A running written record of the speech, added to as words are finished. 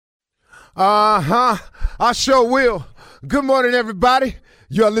Uh-huh. I sure will. Good morning, everybody.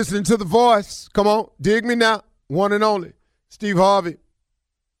 You're listening to The Voice. Come on, dig me now. One and only. Steve Harvey.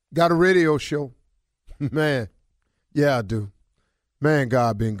 Got a radio show. Man, yeah, I do. Man,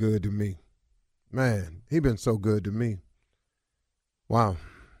 God been good to me. Man, he been so good to me. Wow.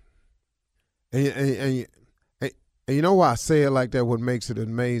 And you know why I say it like that, what makes it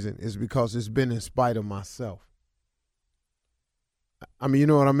amazing is because it's been in spite of myself. I mean, you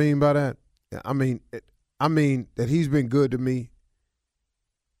know what I mean by that? I mean that he's been good to me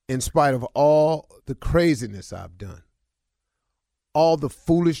in spite of all the craziness I've done, all the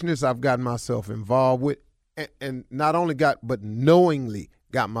foolishness I've gotten myself involved with, and not only but knowingly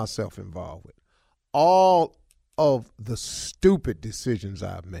got myself involved with, all of the stupid decisions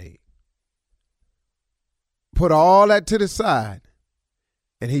I've made. Put all that to the side,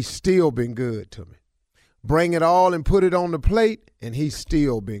 and he's still been good to me. Bring it all and put it on the plate, and he's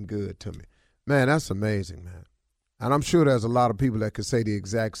still been good to me. Man, that's amazing, man. And I'm sure there's a lot of people that could say the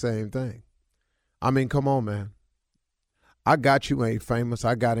exact same thing. I mean, come on, man. I got you ain't famous.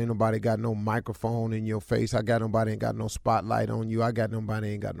 I got ain't nobody got no microphone in your face. I got nobody ain't got no spotlight on you. I got nobody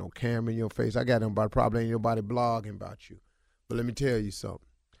ain't got no camera in your face. I got nobody, probably ain't nobody blogging about you. But let me tell you something.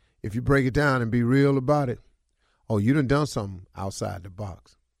 If you break it down and be real about it, oh, you done something outside the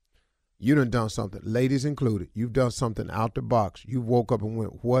box. You done something, ladies included. You've done something out the box. You woke up and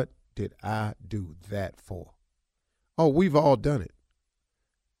went, what did I do that for? Oh, we've all done it.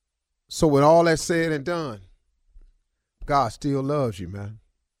 So with all that said and done, God still loves you, man.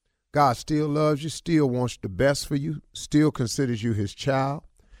 God still loves you, still wants the best for you, still considers you his child,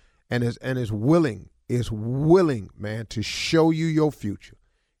 and is willing, man, to show you your future.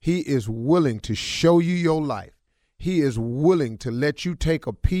 He is willing to show you your life. He is willing to let you take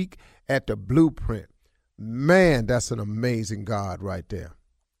a peek at the blueprint. Man, that's an amazing God right there.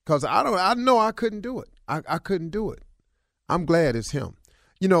 Because I know I couldn't do it. I couldn't do it. I'm glad it's him.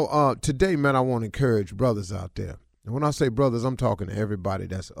 You know, today, man, I want to encourage brothers out there. And when I say brothers, I'm talking to everybody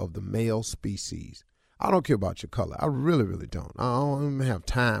that's of the male species. I don't care about your color. I really, really don't. I don't even have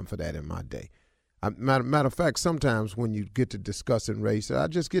time for that in my day. Matter of fact, sometimes when you get to discussing race, I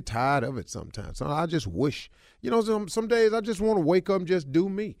just get tired of it sometimes. So I just wish, you know, some days I just want to wake up and just do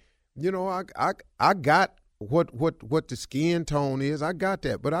me. You know, I got what the skin tone is. I got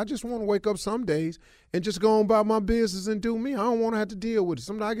that. But I just want to wake up some days and just go on about my business and do me. I don't want to have to deal with it.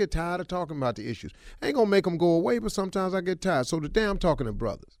 Sometimes I get tired of talking about the issues. I ain't going to make them go away, but sometimes I get tired. So today I'm talking to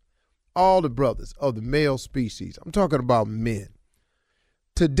brothers, all the brothers of the male species. I'm talking about men.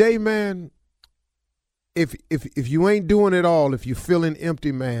 Today, man, if you ain't doing it all, if you're feeling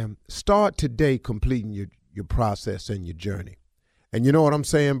empty, man, start today completing your process and your journey. And you know what I'm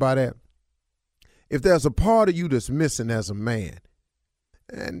saying by that? If there's a part of you that's missing as a man,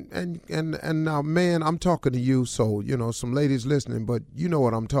 and now, man, I'm talking to you, so, you know, some ladies listening, but you know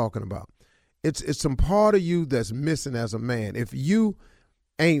what I'm talking about. It's some part of you that's missing as a man. If you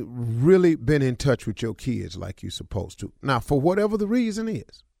ain't really been in touch with your kids like you're supposed to. Now, for whatever the reason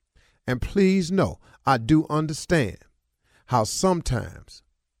is, and please know, I do understand how sometimes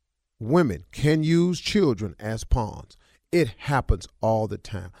women can use children as pawns. It happens all the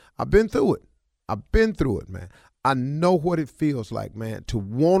time. I've been through it, man. I know what it feels like, man, to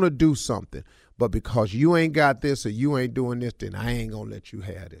want to do something, but because you ain't got this or you ain't doing this, then I ain't going to let you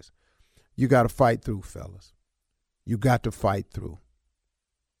have this. You got to fight through, fellas. You got to fight through.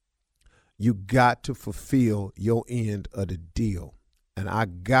 You got to fulfill your end of the deal. And I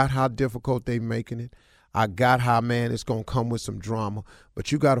got how difficult they making it. I got how, man, it's going to come with some drama,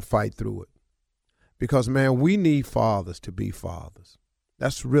 but you got to fight through it. Because, man, we need fathers to be fathers.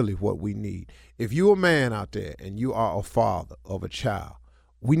 That's really what we need. If you're a man out there and you are a father of a child,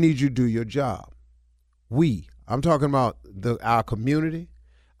 we need you to do your job. I'm talking about our community,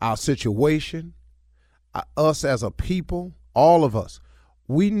 our situation, us as a people, all of us.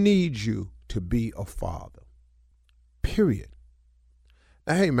 We need you to be a father, period.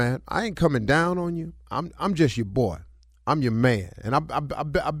 Now, hey, man, I ain't coming down on you. I'm just your boy. I'm your man. And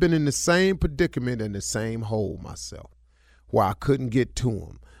I've been in the same predicament and the same hole myself, where I couldn't get to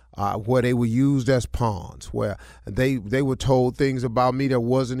them, where they were used as pawns, where they were told things about me that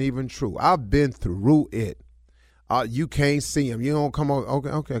wasn't even true. I've been through it. You can't see them. You don't come over.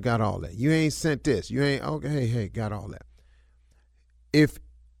 Okay, I got all that. You ain't sent this. You ain't, okay, hey, got all that.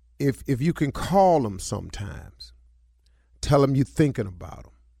 If you can call them sometimes, tell them you're thinking about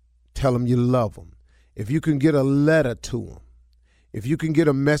them. Tell them you love them. If you can get a letter to them, if you can get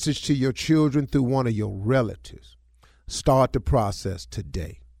a message to your children through one of your relatives, start the process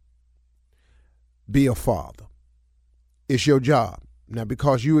today. Be a father. It's your job. Now,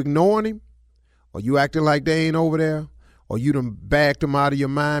 because you ignoring him, or you acting like they ain't over there, or you done backed them out of your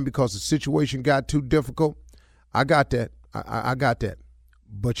mind because the situation got too difficult, I got that. I got that.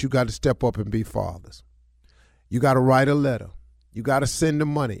 But you got to step up and be fathers. You got to write a letter. You got to send the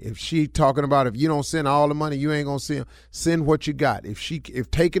money. If she talking about if you don't send all the money, you ain't going to send what you got. If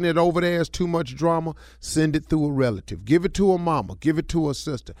taking it over there is too much drama, send it through a relative. Give it to a mama. Give it to a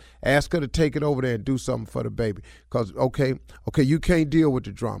sister. Ask her to take it over there and do something for the baby. Because, okay, you can't deal with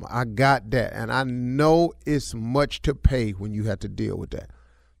the drama. I got that. And I know it's much to pay when you have to deal with that.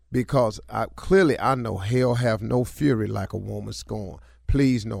 Because I know hell have no fury like a woman scorned.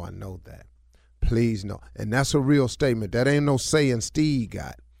 Please know I know that. Please know. And that's a real statement. That ain't no saying Steve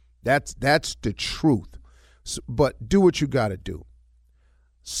got. That's the truth. So, but do what you got to do.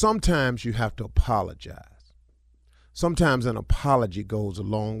 Sometimes you have to apologize. Sometimes an apology goes a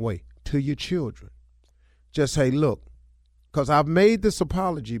long way to your children. Just say, look, because I've made this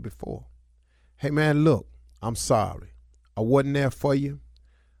apology before. Hey, man, look, I'm sorry. I wasn't there for you.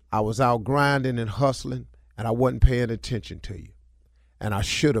 I was out grinding and hustling, and I wasn't paying attention to you. And I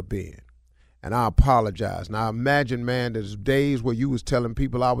should have been. And I apologize. Now, imagine, man, there's days where you was telling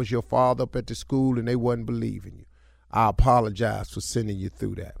people I was your father up at the school and they wasn't believing you. I apologize for sending you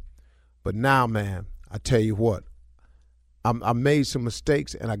through that. But now, man, I tell you what, I made some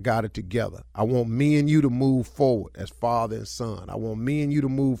mistakes and I got it together. I want me and you to move forward as father and son. I want me and you to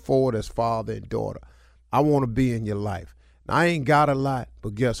move forward as father and daughter. I want to be in your life. Now, I ain't got a lot,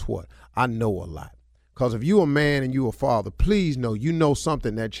 but guess what? I know a lot. Because if you a man and you a father, please know you know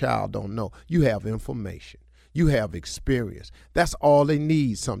something that child don't know. You have information. You have experience. That's all they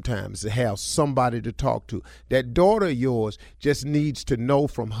need sometimes, to have somebody to talk to. That daughter of yours just needs to know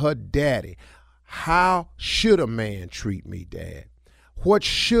from her daddy, how should a man treat me, Dad? What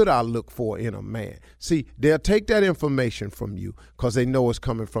should I look for in a man? See, they'll take that information from you because they know it's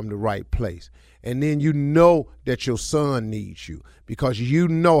coming from the right place. And then you know that your son needs you because you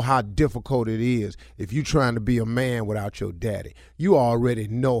know how difficult it is if you're trying to be a man without your daddy. You already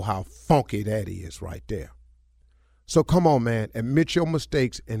know how funky that is right there. So come on, man, admit your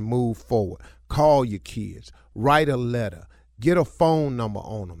mistakes and move forward. Call your kids, write a letter, get a phone number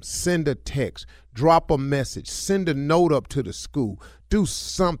on them, send a text, drop a message, send a note up to the school. Do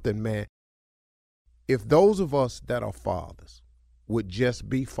something, man. If those of us that are fathers would just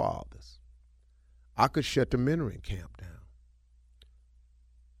be fathers, I could shut the mentoring camp down.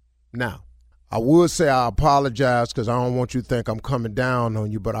 Now, I would say I apologize because I don't want you to think I'm coming down on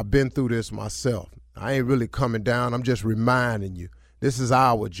you, but I've been through this myself. I ain't really coming down. I'm just reminding you. This is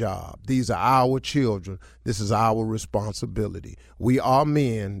our job. These are our children. This is our responsibility. We are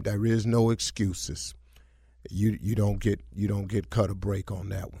men. There is no excuses. You don't get cut a break on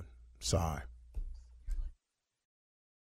that one. Sorry.